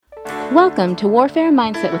Welcome to Warfare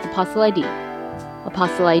Mindset with Apostle ID.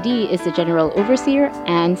 Apostle ID is the General Overseer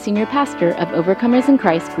and Senior Pastor of Overcomers in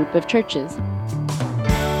Christ group of churches.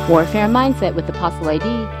 Warfare Mindset with Apostle ID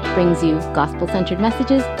brings you gospel-centered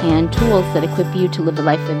messages and tools that equip you to live a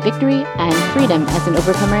life of victory and freedom as an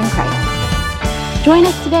overcomer in Christ. Join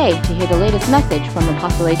us today to hear the latest message from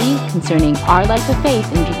Apostle ID concerning our life of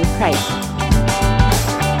faith in Jesus Christ.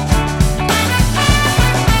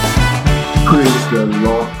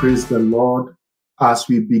 Praise the Lord, as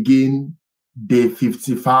we begin day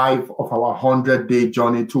 55 of our 100-day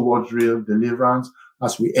journey towards real deliverance.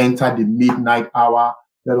 As we enter the midnight hour,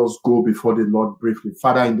 let us go before the Lord briefly.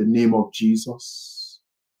 Father, in the name of Jesus,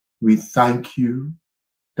 we thank you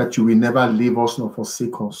that you will never leave us nor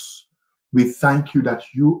forsake us. We thank you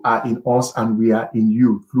that you are in us and we are in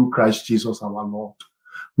you through Christ Jesus our Lord.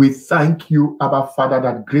 We thank you, Abba Father,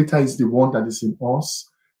 that greater is the one that is in us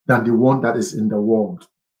than the one that is in the world.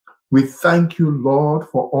 We thank you, Lord,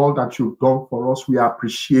 for all that you've done for us. We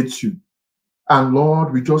appreciate you. And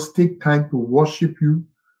Lord, we just take time to worship you,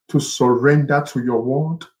 to surrender to your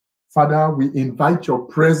word. Father, we invite your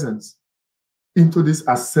presence into this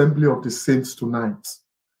assembly of the saints tonight.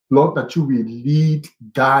 Lord, that you will lead,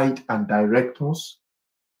 guide, and direct us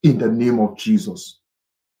in the name of Jesus.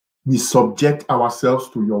 We subject ourselves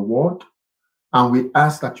to your word, and we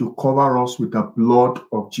ask that you cover us with the blood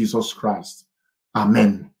of Jesus Christ.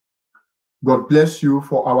 Amen. God bless you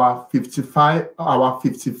for our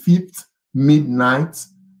 55th midnight.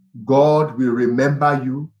 God will remember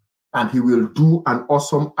you and he will do an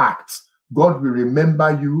awesome act. God will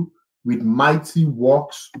remember you with mighty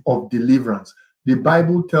works of deliverance. The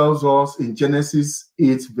Bible tells us in Genesis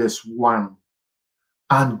 8 verse 1,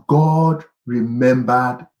 and God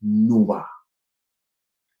remembered Noah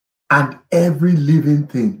and every living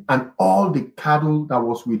thing, and all the cattle that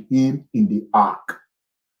was with him in the ark.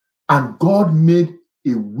 And God made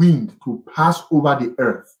a wind to pass over the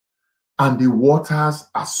earth, and the waters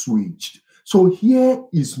assuaged. So here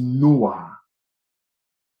is Noah.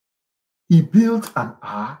 He built an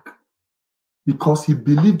ark because he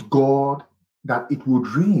believed God that it would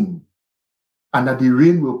rain, and that the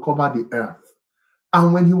rain will cover the earth.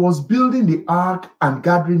 And when he was building the ark and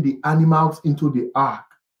gathering the animals into the ark,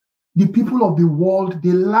 the people of the world,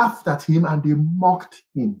 they laughed at him and they mocked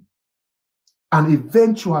him. And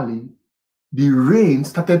eventually, the rain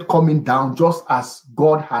started coming down just as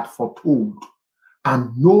God had foretold.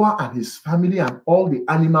 And Noah and his family and all the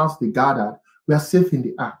animals they gathered were safe in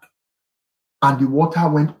the ark. And the water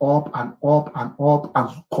went up and up and up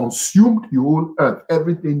and consumed the whole earth.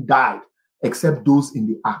 Everything died except those in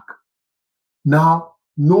the ark. Now,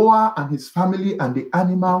 Noah and his family and the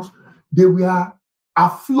animals, they were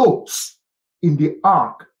afloat in the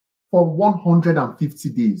ark for 150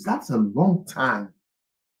 days. That's a long time.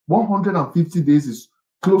 150 days is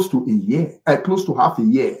close to a year, close to half a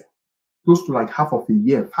year, close to like half of a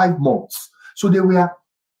year, 5 months. So they were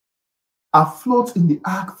afloat in the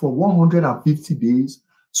ark for 150 days.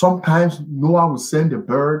 Sometimes Noah would send a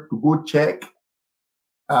bird to go check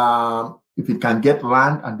if it can get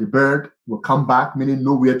land, and the bird will come back, meaning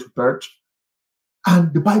nowhere to perch.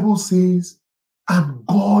 And the Bible says, and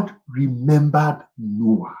God remembered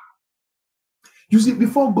Noah. You see,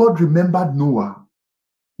 before God remembered Noah,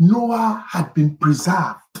 Noah had been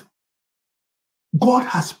preserved. God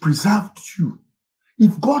has preserved you.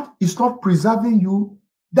 If God is not preserving you,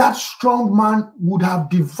 that strong man would have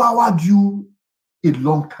devoured you a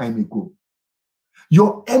long time ago.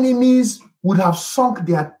 Your enemies would have sunk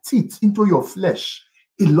their teeth into your flesh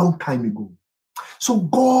a long time ago. So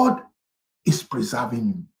God is preserving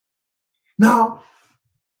you. Now,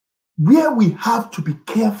 where we have to be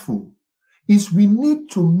careful is we need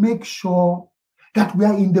to make sure that we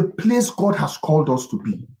are in the place God has called us to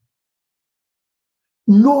be.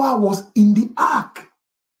 Noah was in the ark.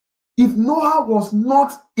 If Noah was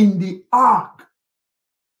not in the ark,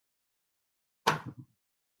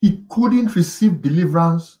 he couldn't receive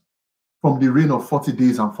deliverance from the rain of 40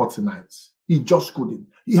 days and 40 nights. He just couldn't.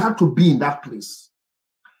 He had to be in that place.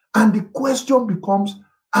 And the question becomes,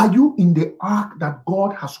 are you in the ark that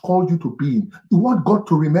God has called you to be in? You want God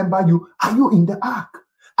to remember you? Are you in the ark?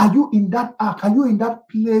 Are you in that ark? Are you in that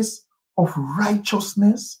place of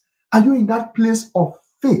righteousness? Are you in that place of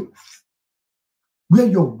faith where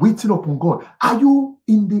you're waiting upon God? Are you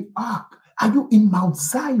in the ark? Are you in Mount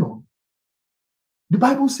Zion? The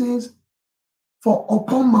Bible says, for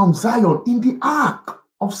upon Mount Zion, in the ark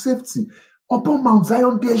of safety, upon Mount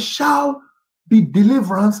Zion, there shall be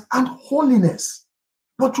deliverance and holiness.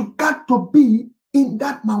 But you got to be in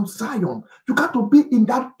that Mount Zion. You got to be in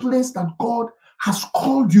that place that God has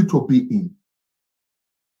called you to be in.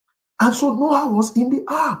 And so Noah was in the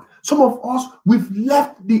ark. Some of us, we've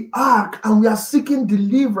left the ark and we are seeking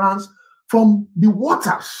deliverance from the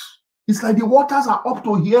waters. It's like the waters are up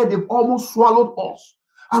to here. They've almost swallowed us.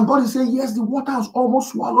 And God is saying, yes, the water has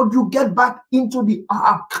almost swallowed you. Get back into the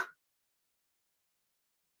ark.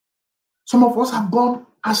 Some of us have gone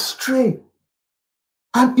astray.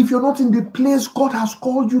 And if you're not in the place God has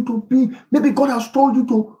called you to be, maybe God has told you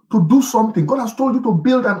to do something. God has told you to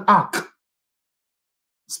build an ark.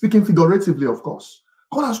 Speaking figuratively, of course.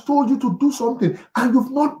 God has told you to do something and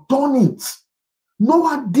you've not done it.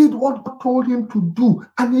 Noah did what God told him to do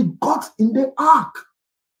and he got in the ark.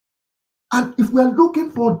 And if we're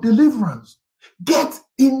looking for deliverance, get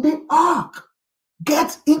in the ark.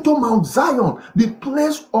 Get into Mount Zion, the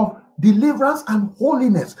place of deliverance and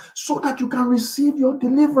holiness, so that you can receive your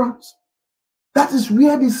deliverance. That is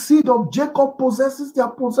where the seed of Jacob possesses their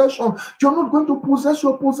possession. You're not going to possess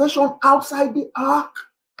your possession outside the ark.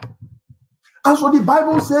 And so the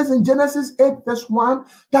Bible says in Genesis 8 verse 1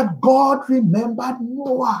 that God remembered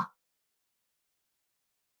Noah.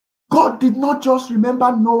 God did not just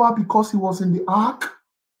remember Noah because he was in the ark.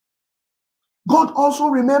 God also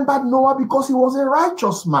remembered Noah because he was a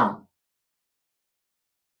righteous man.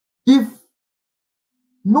 If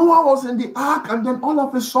Noah was in the ark and then all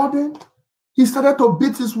of a sudden he started to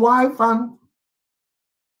beat his wife and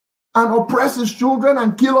oppress his children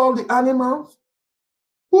and kill all the animals,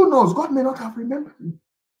 who knows? God may not have remembered him.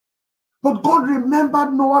 But God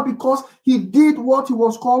remembered Noah because he did what he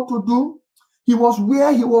was called to do. He was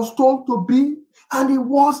where he was told to be, and he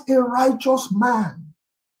was a righteous man.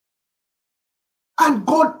 And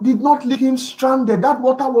God did not leave him stranded. That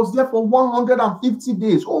water was there for 150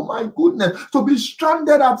 days. Oh my goodness. To be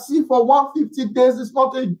stranded at sea for 150 days is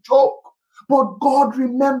not a joke. But God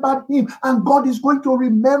remembered him, and God is going to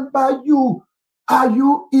remember you. Are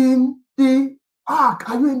you in the ark?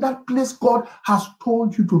 Are you in that place God has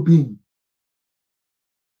told you to be?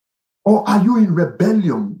 Or are you in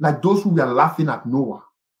rebellion like those who were laughing at Noah?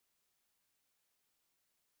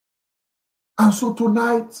 And so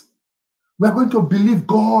tonight, we're going to believe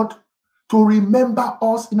God to remember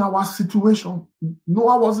us in our situation.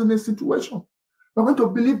 Noah was in a situation. We're going to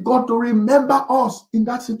believe God to remember us in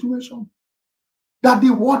that situation. That the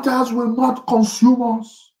waters will not consume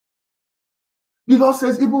us. The Lord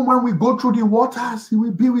says, even when we go through the waters, he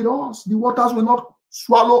will be with us. The waters will not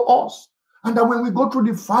swallow us. And that when we go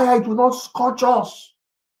through the fire, it will not scorch us.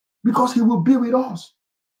 Because he will be with us.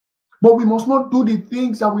 But we must not do the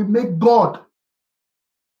things that will make God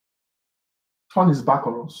turn his back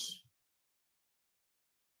on us.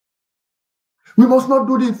 We must not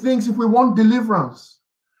do the things, if we want deliverance,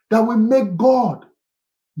 that will make God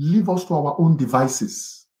leave us to our own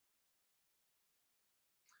devices.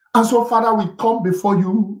 And so, Father, we come before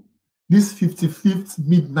you this 55th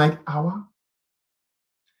midnight hour,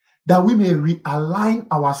 that we may realign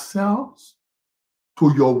ourselves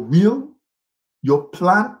to your will, your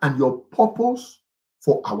plan, and your purpose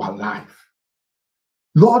for our life.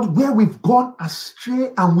 Lord, where we've gone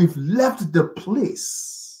astray and we've left the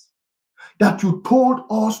place that you told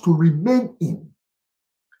us to remain in.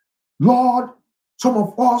 Lord, some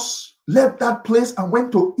of us left that place and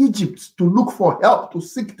went to Egypt to look for help, to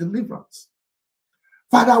seek deliverance.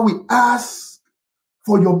 Father, we ask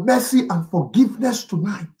for your mercy and forgiveness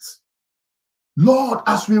tonight. Lord,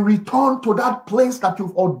 as we return to that place that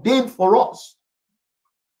you've ordained for us,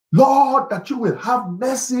 Lord, that you will have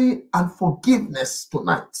mercy and forgiveness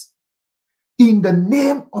tonight. In the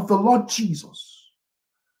name of the Lord Jesus.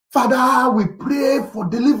 Father, we pray for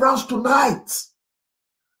deliverance tonight.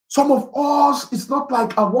 Some of us, it's not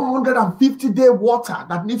like a 150-day water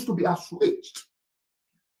that needs to be assuaged.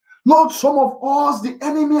 Lord, some of us, the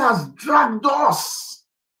enemy has dragged us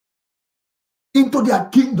into their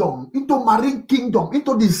kingdom, into marine kingdom,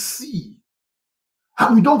 into the sea.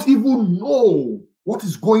 And we don't even know what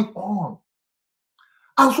is going on.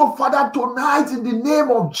 And so, Father, tonight, in the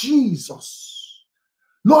name of Jesus,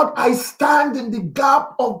 Lord, I stand in the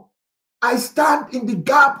gap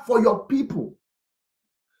for your people.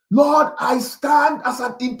 Lord, I stand as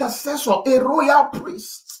an intercessor, a royal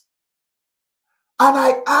priest. And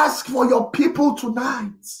I ask for your people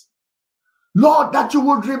tonight, Lord, that you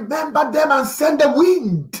would remember them and send a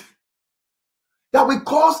wind that will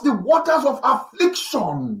cause the waters of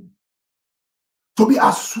affliction to be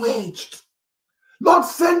assuaged. Lord,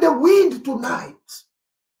 send a wind tonight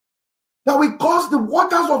that will cause the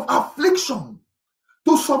waters of affliction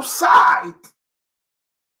to subside.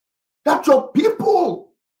 That your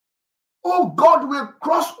people, oh God, will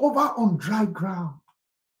cross over on dry ground.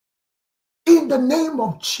 In the name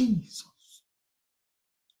of Jesus.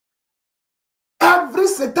 every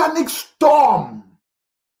satanic storm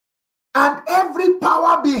and every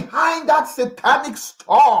power behind that satanic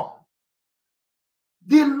storm,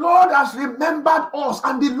 the Lord has remembered us,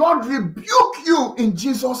 and the Lord rebuke you in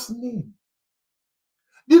Jesus' name.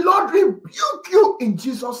 The Lord rebuke you in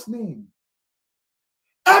Jesus' name.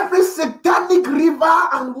 Every satanic river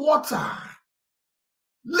and water,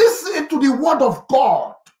 listen to the word of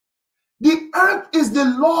God. The earth is the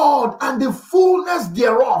Lord and the fullness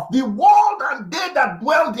thereof, the world and they that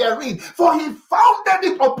dwell therein. For he founded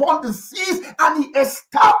it upon the seas and he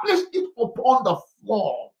established it upon the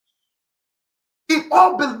floor. It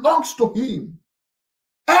all belongs to him.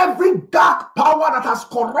 Every dark power that has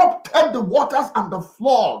corrupted the waters and the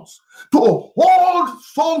floods to hold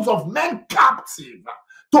souls of men captive,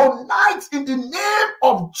 tonight in the name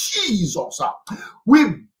of Jesus, we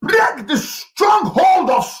break the stronghold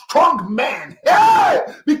of strong men. Hey,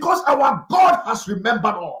 because our God has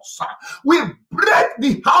remembered us. We break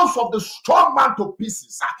the house of the strong man to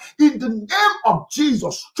pieces. In the name of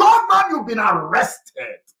Jesus, strong man, you've been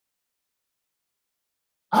arrested.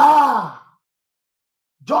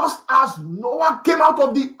 Just as Noah came out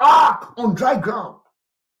of the ark on dry ground.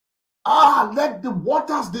 Let the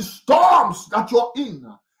waters, the storms that you're in,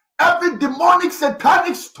 every demonic,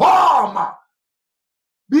 satanic storm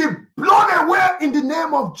be blown away in the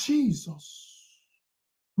name of Jesus.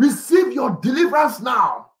 Receive your deliverance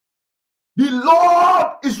now. The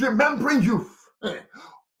Lord is remembering you.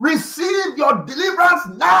 Receive your deliverance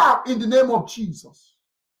now in the name of Jesus.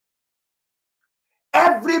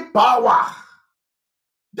 Every power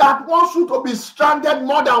that wants you to be stranded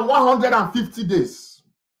more than 150 days.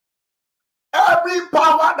 Every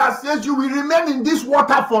power that says you will remain in this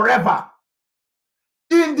water forever.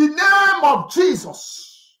 In the name of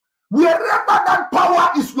Jesus, wherever that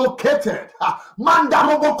power is located, wherever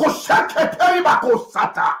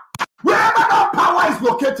that power is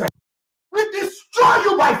located, we destroy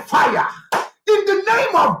you by fire. In the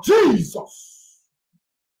name of Jesus.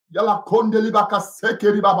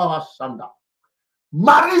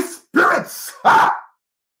 Marine spirits,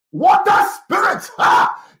 water spirits,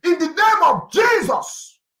 in the name of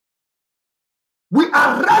Jesus, we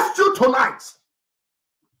arrest you tonight.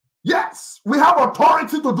 Yes, we have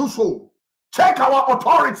authority to do so. Check our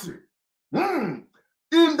authority. In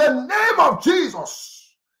the name of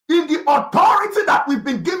Jesus, in the authority that we've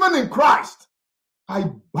been given in Christ,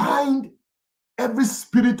 I bind every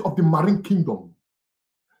spirit of the marine kingdom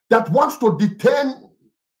that wants to detain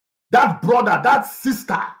that brother, that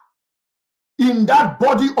sister, in that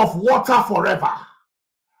body of water forever.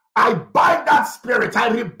 I bind that spirit. I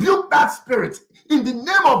rebuke that spirit. In the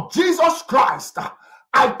name of Jesus Christ,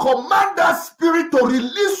 I command that spirit to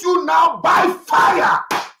release you now by fire.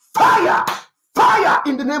 Fire. Fire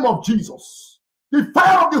in the name of Jesus. The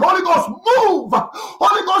fire of the Holy Ghost, move.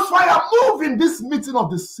 Holy Ghost fire, move in this meeting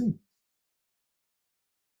of the sea.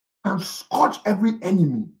 And scorch every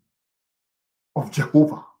enemy of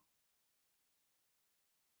Jehovah.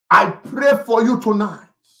 I pray for you tonight.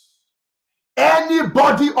 Any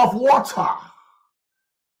body of water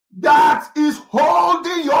that is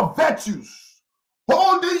holding your virtues,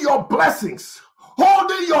 holding your blessings,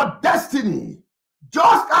 holding your destiny,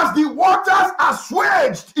 just as the waters are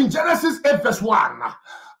assuaged in Genesis 8 verse 1,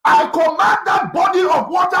 I command that body of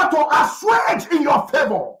water to assuage in your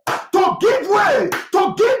favor, to give way,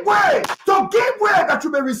 that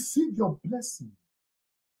you may receive your blessing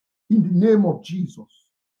in the name of Jesus.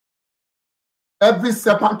 Every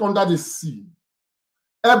serpent under the sea,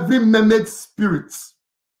 every mermaid spirit,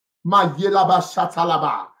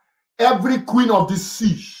 every queen of the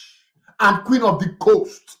sea and queen of the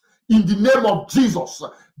coast, in the name of Jesus,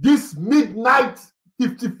 this midnight,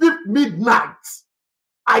 55th midnight,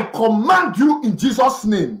 I command you in Jesus'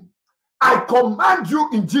 name. I command you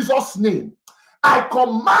in Jesus' name. I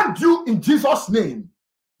command you in Jesus' name.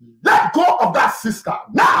 Let go of that sister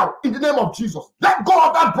now in the name of Jesus. Let go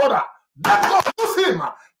of that brother. Let go. Lose him.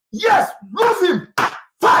 Yes, lose him.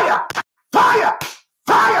 Fire. Fire.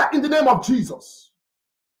 Fire in the name of Jesus.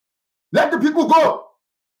 Let the people go.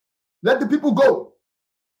 Let the people go.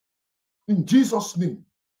 In Jesus' name.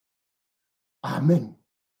 Amen.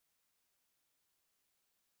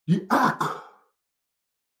 The ark.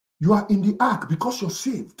 You are in the ark because you're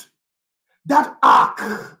saved. That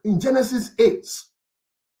ark in Genesis 8,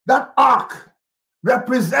 that ark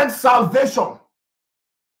represents salvation.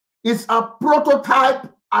 It's a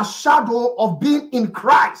prototype, a shadow of being in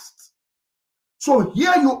Christ. So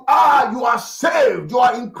here you are saved, you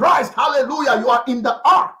are in Christ, hallelujah, you are in the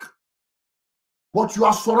ark. But you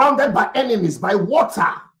are surrounded by enemies, by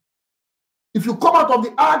water. If you come out of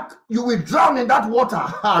the ark, you will drown in that water.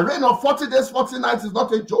 A rain of 40 days, 40 nights is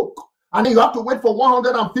not a joke. And then you have to wait for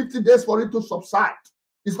 150 days for it to subside.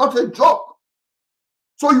 It's not a joke.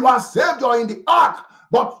 So you are saved, you're in the ark,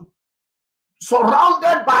 but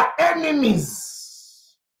surrounded by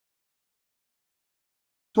enemies.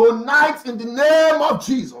 Tonight, in the name of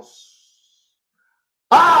Jesus,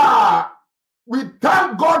 we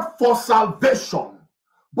thank God for salvation.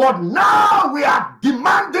 But now we are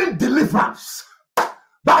demanding deliverance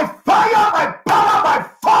by fire, by power, by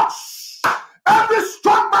force. Every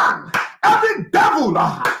strong man, every devil,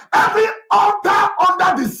 every altar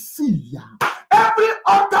under the sea, every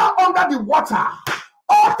altar under the water,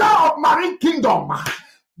 altar of marine kingdom,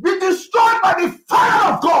 be destroyed by the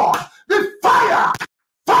fire of God. The fire,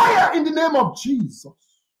 fire in the name of Jesus.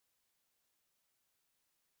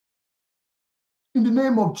 In the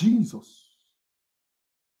name of Jesus.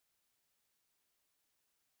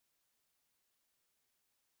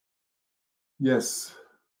 Yes.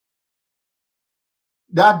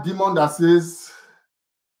 That demon that says,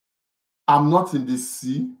 I'm not in the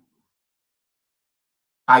sea,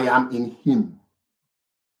 I am in him.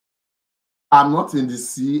 I'm not in the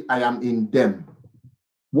sea, I am in them.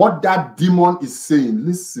 What that demon is saying,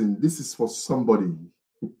 listen, this is for somebody.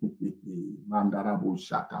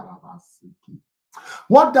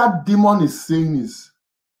 What that demon is saying is,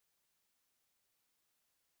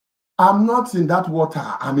 I'm not in that water,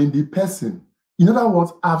 I'm in the person. In other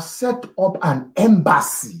words, I've set up an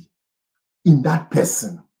embassy in that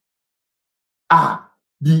person.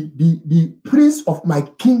 The prince of my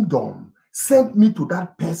kingdom sent me to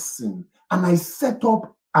that person, and I set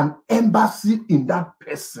up an embassy in that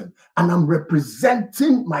person, and I'm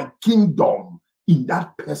representing my kingdom in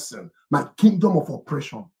that person, my kingdom of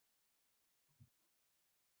oppression.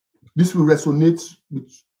 This will resonate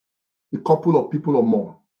with a couple of people or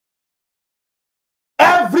more.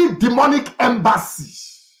 Every demonic embassy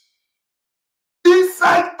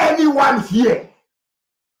inside anyone here,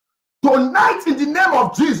 tonight in the name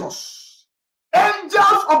of Jesus,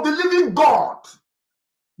 angels of the living God,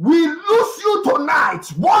 we lose you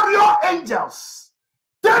tonight, warrior angels.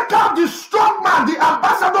 Take out the strong man, the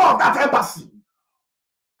ambassador of that embassy.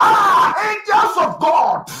 Angels of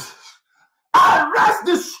God, arrest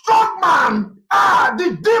the strong man,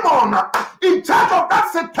 the demon in charge of that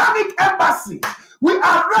satanic embassy. We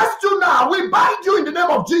arrest you now. We bind you in the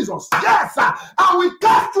name of Jesus. Yes, and we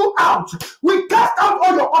cast you out. We cast out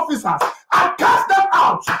all your officers. I cast them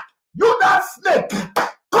out. You that snake,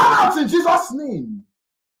 come out in Jesus' name.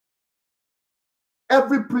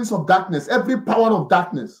 Every prince of darkness, every power of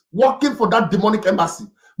darkness working for that demonic embassy,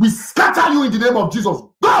 we scatter you in the name of Jesus.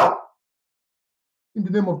 Go! In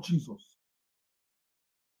the name of Jesus.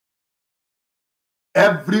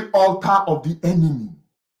 Every altar of the enemy,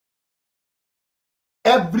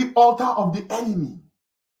 every altar of the enemy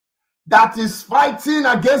that is fighting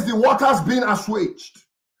against the waters being assuaged,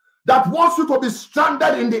 that wants you to be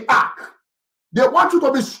stranded in the ark, they want you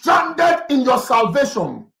to be stranded in your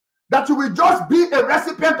salvation, that you will just be a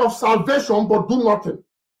recipient of salvation but do nothing.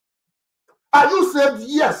 Are you saved?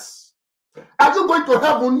 Yes. Are you going to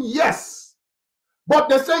heaven? Yes. But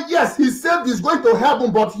they say, yes, he's saved, he's going to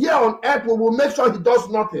heaven, but here on earth, we will make sure he does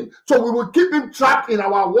nothing. So we will keep him trapped in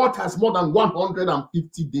our waters more than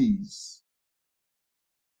 150 days.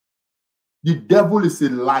 The devil is a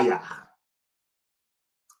liar.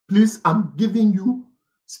 Please, I'm giving you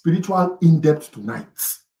spiritual in-depth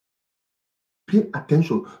tonight. Pay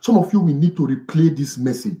attention. Some of you will need to replay this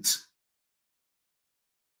message.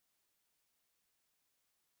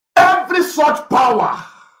 Every such power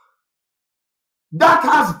that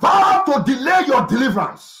has vowed to delay your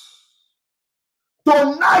deliverance,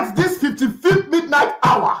 tonight, this 55th midnight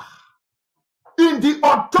hour, in the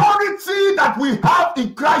authority that we have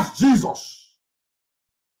in Christ Jesus,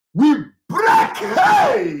 we break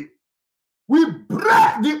the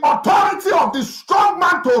authority of the strong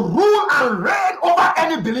man to rule and reign over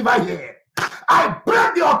any believer here. I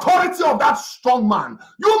break the authority of that strong man.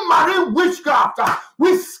 You marine witchcraft,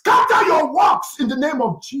 we scatter your works in the name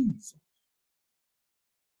of Jesus.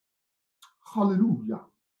 Hallelujah.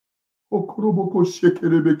 Okoroboko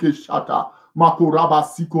shekerebeke shata. Makoraba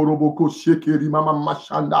sikoroboko shekeri mama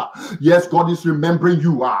mashanda. Yes, God is remembering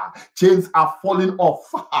you. Chains are falling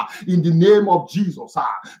off in the name of Jesus.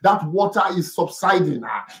 That water is subsiding.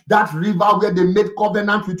 That river where they made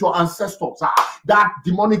covenant with your ancestors, that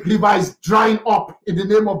demonic river is drying up in the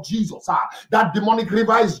name of Jesus. That demonic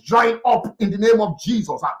river is drying up in the name of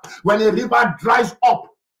Jesus. When a river dries up,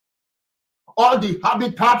 all the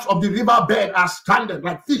habitats of the riverbed are stranded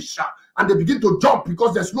like fish. and they begin to jump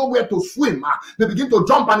because there's nowhere to swim. They begin to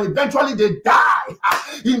jump and eventually they die.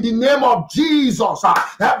 In the name of Jesus,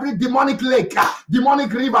 every demonic lake,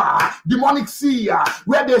 demonic river, demonic sea,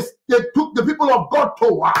 where they took the people of God to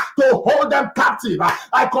hold them captive,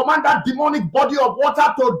 I command that demonic body of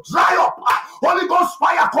water to dry up. Holy Ghost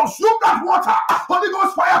fire, consume that water. Holy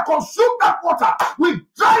Ghost fire, consume that water. We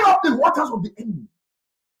dry up the waters of the enemy.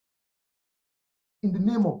 In the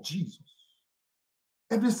name of Jesus.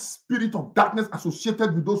 Every spirit of darkness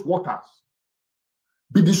associated with those waters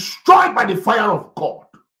be destroyed by the fire of God.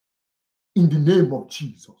 In the name of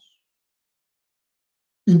Jesus.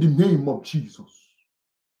 In the name of Jesus.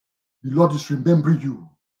 The Lord is remembering you.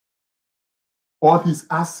 All he's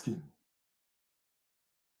asking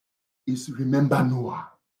is remember Noah.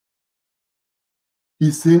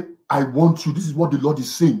 He's saying, I want you. This is what the Lord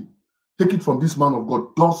is saying. Take it from this man of God.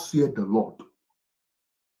 Thus saith the Lord.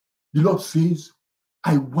 The Lord says,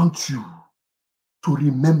 I want you to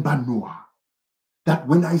remember Noah. That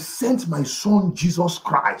when I sent my son Jesus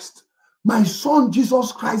Christ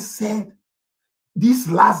said, these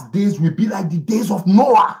last days will be like the days of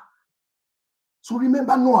Noah. So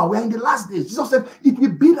remember Noah, we're in the last days. Jesus said, it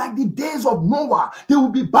will be like the days of Noah. They will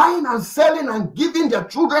be buying and selling and giving their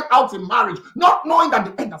children out in marriage, not knowing that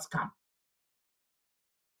the end has come.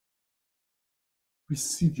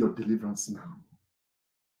 Receive your deliverance now.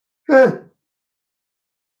 Hey.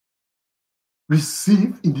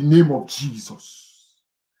 Receive in the name of Jesus.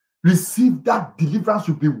 Receive that deliverance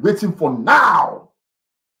you've been waiting for now.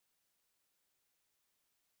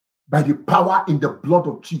 By the power in the blood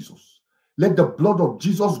of Jesus. Let the blood of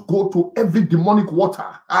Jesus go to every demonic water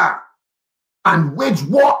and wage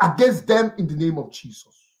war against them in the name of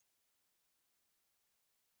Jesus.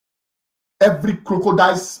 Every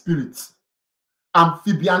crocodile spirit,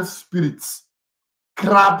 amphibian spirit,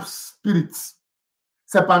 crab spirit,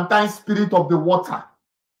 serpentine spirit of the water,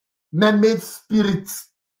 mermaid spirit,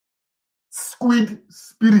 squid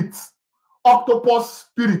spirit, octopus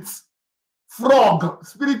spirit, frog,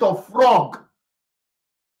 spirit of frog,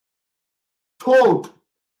 toad,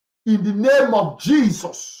 in the name of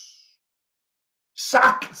Jesus,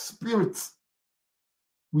 shark spirits,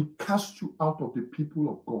 we cast you out of the people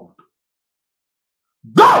of God.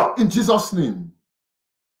 Go in Jesus' name.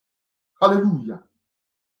 Hallelujah.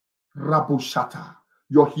 Raboshata.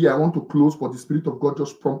 You're here. I want to close, but the Spirit of God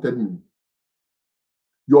just prompted me.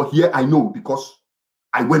 You're here, I know, because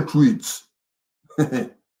I went through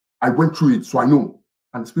it. I went through it, so I know.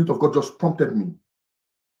 And the Spirit of God just prompted me.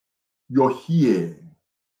 You're here.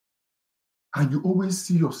 And you always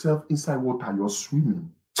see yourself inside water. You're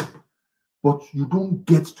swimming. But you don't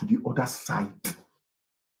get to the other side.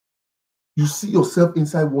 You see yourself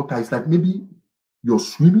inside water. It's like maybe you're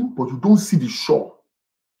swimming, but you don't see the shore.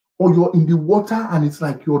 Or you're in the water and it's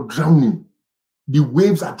like you're drowning. The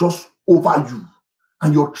waves are just over you.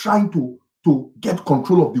 And you're trying to get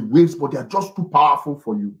control of the waves, but they're just too powerful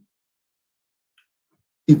for you.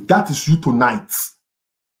 If that is you tonight,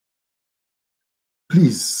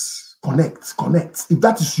 please connect. If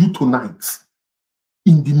that is you tonight,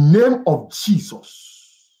 in the name of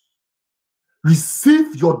Jesus,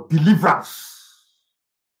 receive your deliverance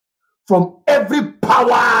from every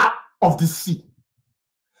power of the sea.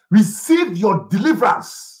 Receive your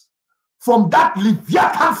deliverance from that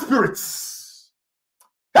Leviathan spirits.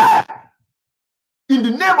 Hey! In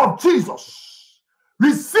the name of Jesus,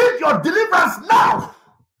 receive your deliverance now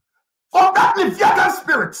from that Leviathan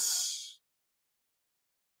spirits.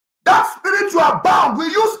 That spirit you are bound, we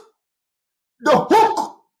use the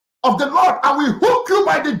hook of the Lord and we hook you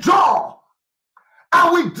by the jaw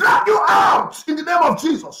and we drag you out in the name of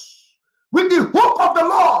Jesus. With the hook of the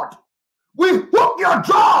Lord, we hook your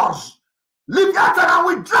jaws, Leviathan, and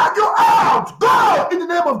we drag you out. Go in the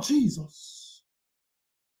name of Jesus.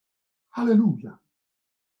 Hallelujah.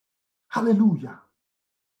 Hallelujah.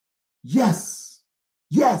 Yes.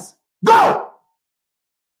 Yes. Go.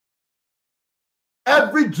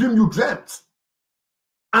 Every dream you dreamt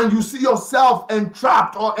and you see yourself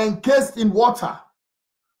entrapped or encased in water,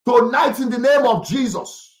 tonight in the name of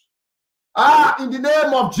Jesus, in the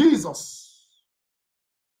name of Jesus,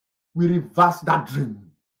 we reverse that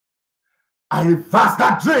dream. I reverse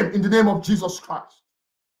that dream in the name of Jesus Christ.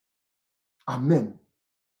 Amen.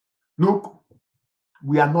 Look,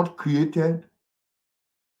 we are not created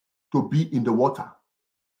to be in the water.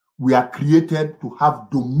 We are created to have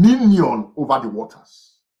dominion over the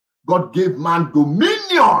waters. God gave man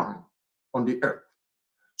dominion on the earth.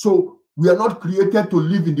 So we are not created to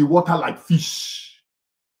live in the water like fish.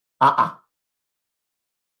 We are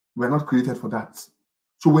not created for that.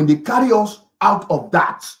 So when they carry us out of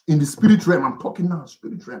that in the spirit realm, I'm talking now,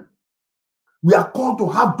 spirit realm, We are called to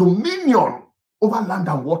have dominion over land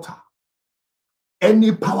and water.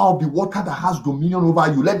 Any power of the water that has dominion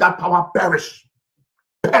over you, let that power perish.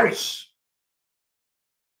 Perish.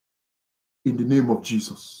 In the name of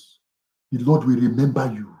Jesus. The Lord will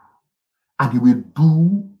remember you, and he will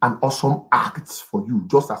do an awesome act for you,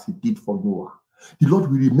 just as he did for Noah. The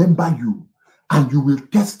Lord will remember you, and you will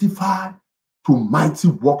testify to mighty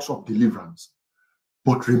works of deliverance.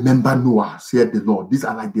 But remember Noah, said the Lord. These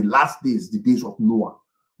are like the last days, the days of Noah.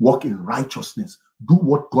 Walk in righteousness. Do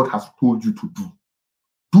what God has told you to do.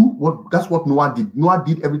 That's what Noah did. Noah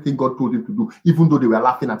did everything God told him to do, even though they were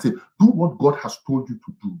laughing at him. Do what God has told you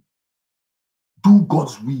to do. Do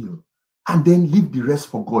God's will. And then leave the rest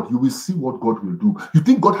for God. You will see what God will do. You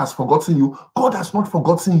think God has forgotten you? God has not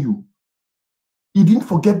forgotten you. He didn't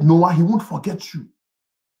forget Noah. He won't forget you.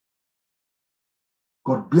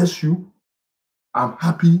 God bless you. I'm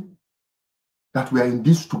happy that we are in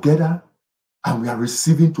this together and we are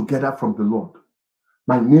receiving together from the Lord.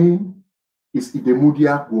 My name is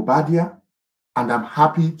Idemudia Obadia, and I'm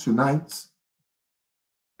happy tonight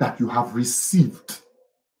that you have received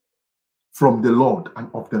from the Lord and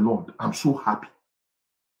of the Lord. I'm so happy.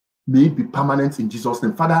 May it be permanent in Jesus'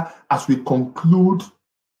 name. Father, as we conclude,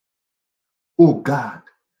 oh God,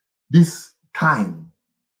 this time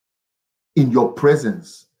in your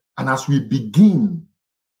presence, and as we begin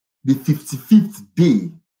the 55th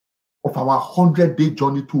day of our 100-day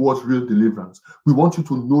journey towards real deliverance, we want you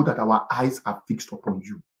to know that our eyes are fixed upon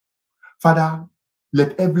you. Father,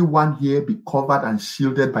 let everyone here be covered and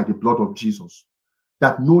shielded by the blood of Jesus,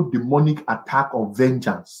 that no demonic attack or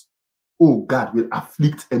vengeance, oh God, will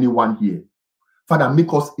afflict anyone here. Father,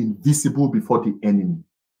 make us invisible before the enemy.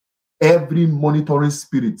 Every monitoring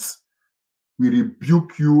spirit, we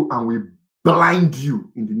rebuke you and we blind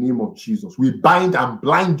you in the name of Jesus. We bind and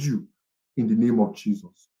blind you in the name of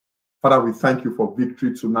Jesus. Father, we thank you for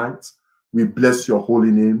victory tonight. We bless your holy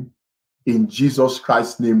name. In Jesus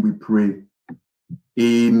Christ's name we pray.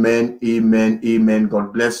 Amen, amen, amen.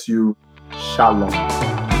 God bless you. Shalom.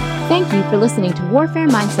 Thank you for listening to Warfare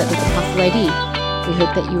Mindset with Apostle ID. We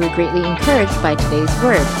hope that you were greatly encouraged by today's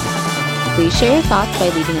word. Please share your thoughts by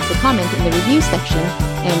leaving us a comment in the review section,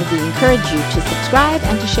 and we encourage you to subscribe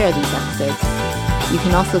and to share these episodes. You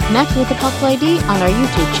can also connect with Apostle ID on our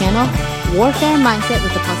YouTube channel, Warfare Mindset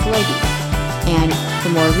with Apostle ID. And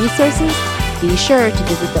for more resources, be sure to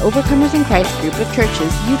visit the Overcomers in Christ group of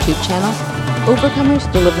churches YouTube channel, Overcomers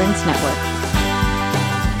Deliverance Network.